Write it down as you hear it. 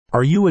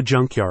Are you a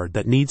junkyard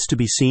that needs to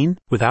be seen?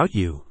 Without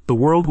you, the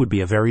world would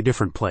be a very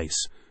different place.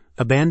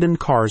 Abandoned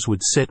cars would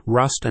sit,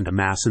 rust, and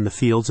amass in the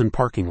fields and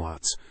parking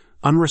lots.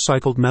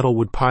 Unrecycled metal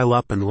would pile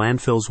up and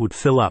landfills would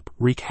fill up,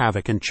 wreak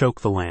havoc, and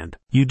choke the land.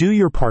 You do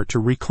your part to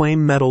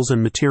reclaim metals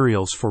and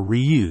materials for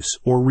reuse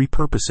or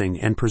repurposing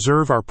and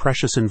preserve our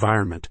precious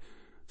environment.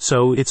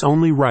 So it's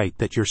only right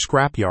that your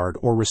scrapyard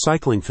or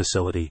recycling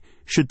facility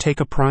should take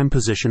a prime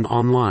position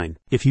online.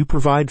 If you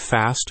provide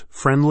fast,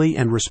 friendly,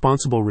 and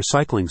responsible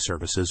recycling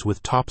services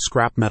with top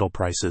scrap metal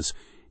prices,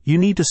 you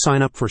need to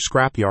sign up for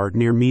Scrapyard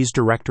Near Me's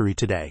directory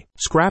today.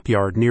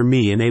 Scrapyard Near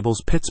Me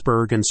enables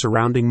Pittsburgh and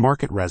surrounding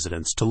market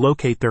residents to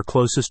locate their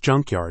closest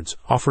junkyards,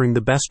 offering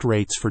the best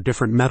rates for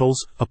different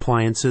metals,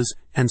 appliances,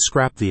 and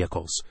scrap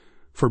vehicles.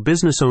 For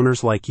business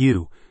owners like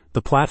you,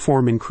 the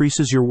platform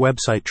increases your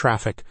website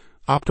traffic,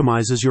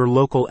 optimizes your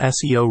local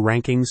SEO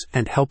rankings,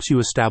 and helps you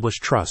establish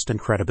trust and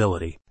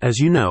credibility. As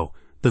you know,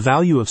 the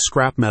value of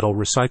scrap metal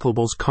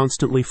recyclables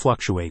constantly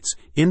fluctuates,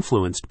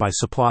 influenced by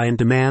supply and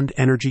demand,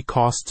 energy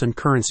costs, and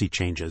currency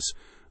changes.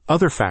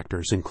 Other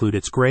factors include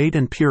its grade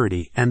and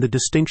purity and the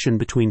distinction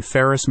between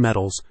ferrous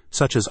metals,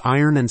 such as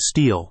iron and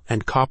steel,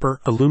 and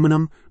copper,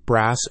 aluminum,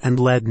 brass, and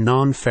lead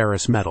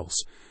non-ferrous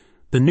metals.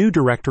 The new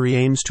directory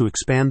aims to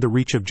expand the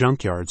reach of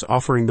junkyards,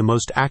 offering the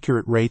most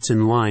accurate rates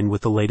in line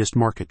with the latest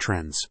market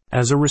trends.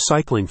 As a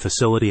recycling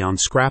facility on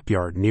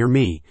Scrapyard Near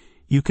Me,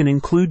 you can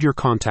include your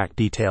contact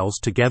details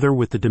together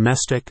with the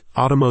domestic,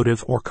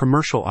 automotive, or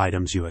commercial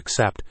items you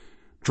accept,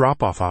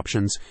 drop-off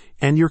options,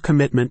 and your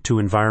commitment to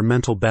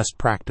environmental best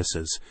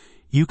practices.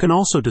 You can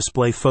also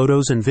display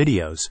photos and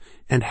videos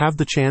and have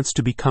the chance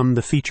to become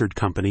the featured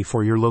company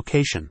for your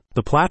location.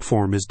 The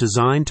platform is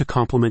designed to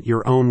complement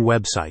your own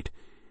website.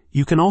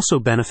 You can also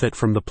benefit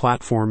from the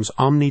platform's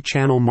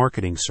omni-channel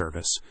marketing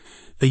service,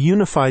 a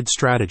unified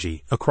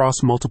strategy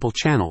across multiple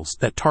channels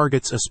that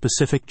targets a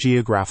specific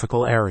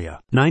geographical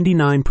area.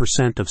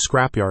 99% of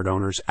scrapyard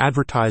owners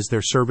advertise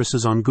their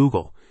services on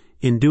Google.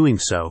 In doing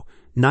so,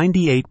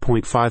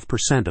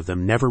 98.5% of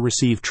them never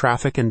receive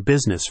traffic and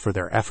business for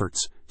their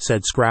efforts,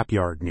 said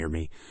Scrapyard Near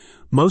Me.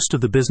 Most of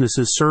the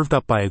businesses served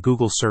up by a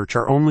Google search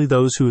are only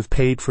those who have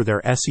paid for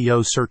their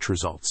SEO search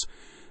results.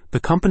 The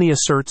company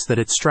asserts that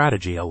its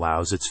strategy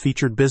allows its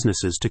featured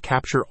businesses to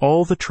capture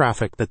all the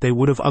traffic that they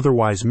would have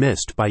otherwise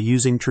missed by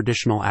using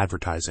traditional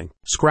advertising.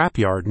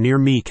 Scrapyard Near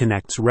Me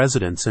connects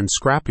residents and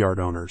scrapyard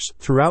owners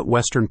throughout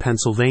western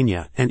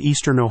Pennsylvania and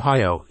eastern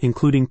Ohio,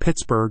 including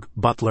Pittsburgh,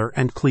 Butler,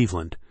 and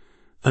Cleveland.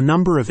 A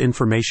number of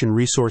information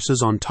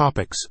resources on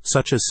topics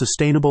such as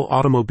sustainable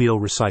automobile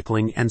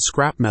recycling and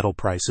scrap metal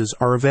prices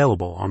are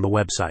available on the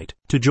website.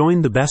 To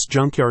join the best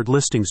junkyard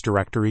listings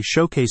directory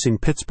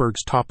showcasing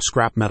Pittsburgh's top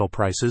scrap metal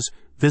prices,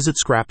 visit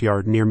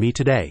Scrapyard Near Me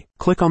today.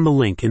 Click on the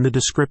link in the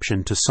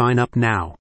description to sign up now.